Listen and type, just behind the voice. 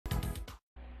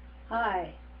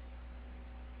Hi.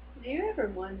 Do you ever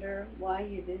wonder why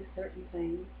you do certain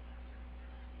things?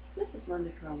 This is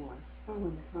Lynda Cromar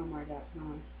from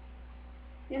LyndaCromar.com.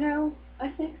 I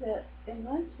think that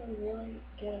unless we really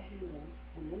get a handle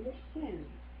and understand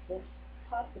this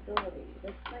possibility,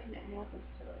 this thing that happens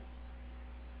to us,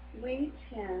 we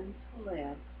tend to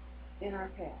live in our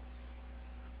past.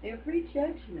 Every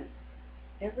judgment,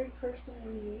 every person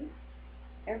we meet,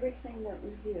 everything that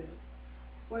we do,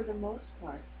 for the most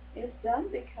part, is done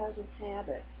because of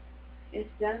habit. It's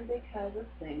done because of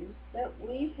things that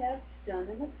we have done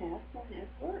in the past and has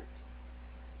worked.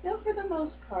 Now, for the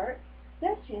most part,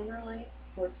 that generally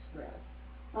works for us.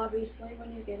 Obviously,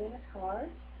 when you get in a car,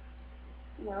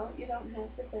 you don't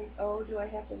have to think, oh, do I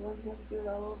have to learn how to do it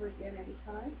all over again every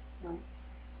time? No.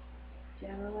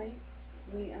 Generally,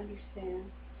 we understand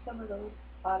some of those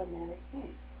automatic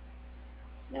things.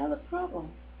 Now, the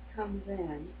problem comes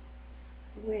in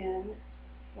when,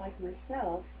 like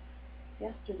myself,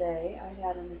 yesterday I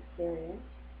had an experience.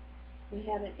 We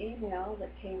had an email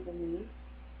that came to me,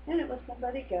 and it was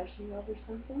somebody gushing over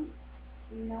something.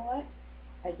 You know what?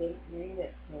 I didn't read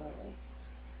it thoroughly.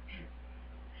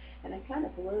 And I kind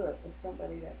of blew it with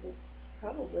somebody that was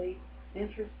probably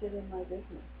interested in my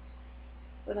business.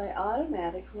 But I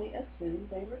automatically assumed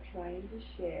they were trying to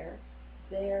share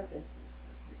their business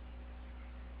with me.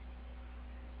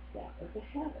 That was a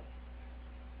habit.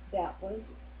 That was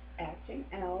acting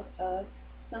out of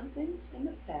something in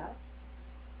the past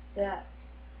that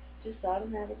just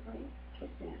automatically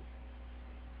kicked in.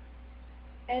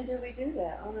 And do we do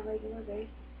that on a regular basis?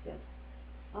 Yes,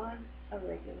 on a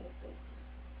regular basis.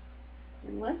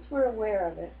 Unless we're aware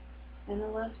of it, and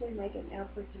unless we make an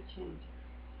effort to change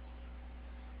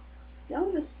it.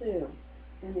 Don't assume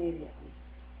immediately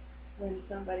when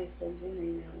somebody sends you an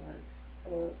email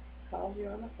or calls you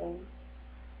on the phone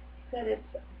that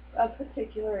it's a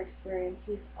particular experience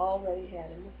you've already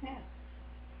had in the past.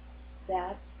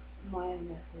 That's my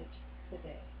message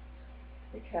today.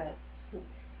 Because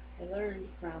I learned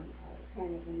from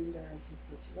kind of an embarrassing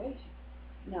situation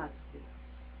not to do it.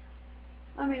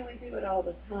 I mean, we do it all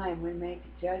the time. We make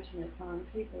judgments on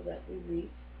people that we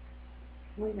meet.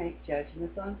 We make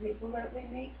judgments on people that we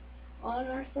meet on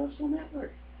our social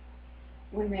networks.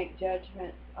 We make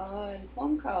judgments on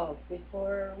phone calls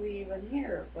before we even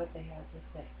hear what they have to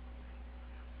say.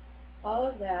 All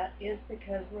of that is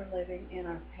because we're living in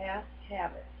our past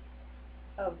habits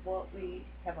of what we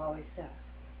have always done.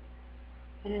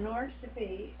 And in order to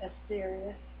be a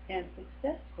serious and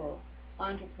successful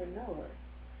entrepreneur,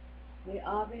 we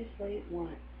obviously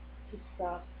want to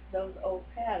stop those old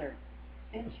patterns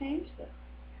and change them.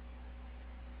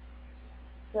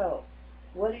 So,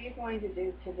 what are you going to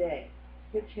do today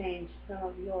to change some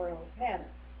of your old patterns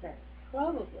that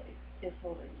probably is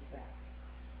holding you back?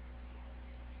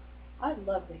 I'd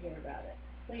love to hear about it.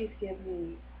 Please give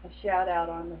me a shout out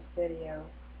on this video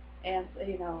and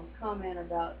comment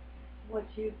about what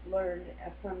you've learned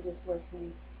from just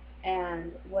listening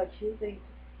and what you think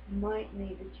might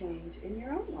need to change in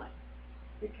your own life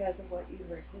because of what you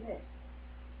heard today.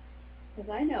 Because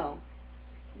I know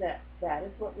that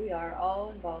is what we are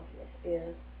all involved with,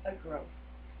 is a growth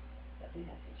that we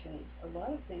have to change a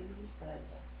lot of things inside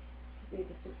of us to be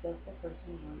the successful person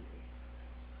we want to be.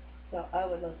 So I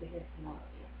would love to hear from all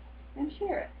of you. And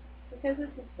share it, because this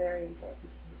is very important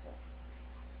to people.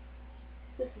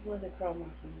 This is Lynda Cromar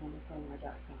from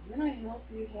LyndaCromar.com, and I hope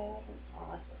you have an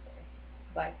awesome day.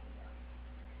 Bye.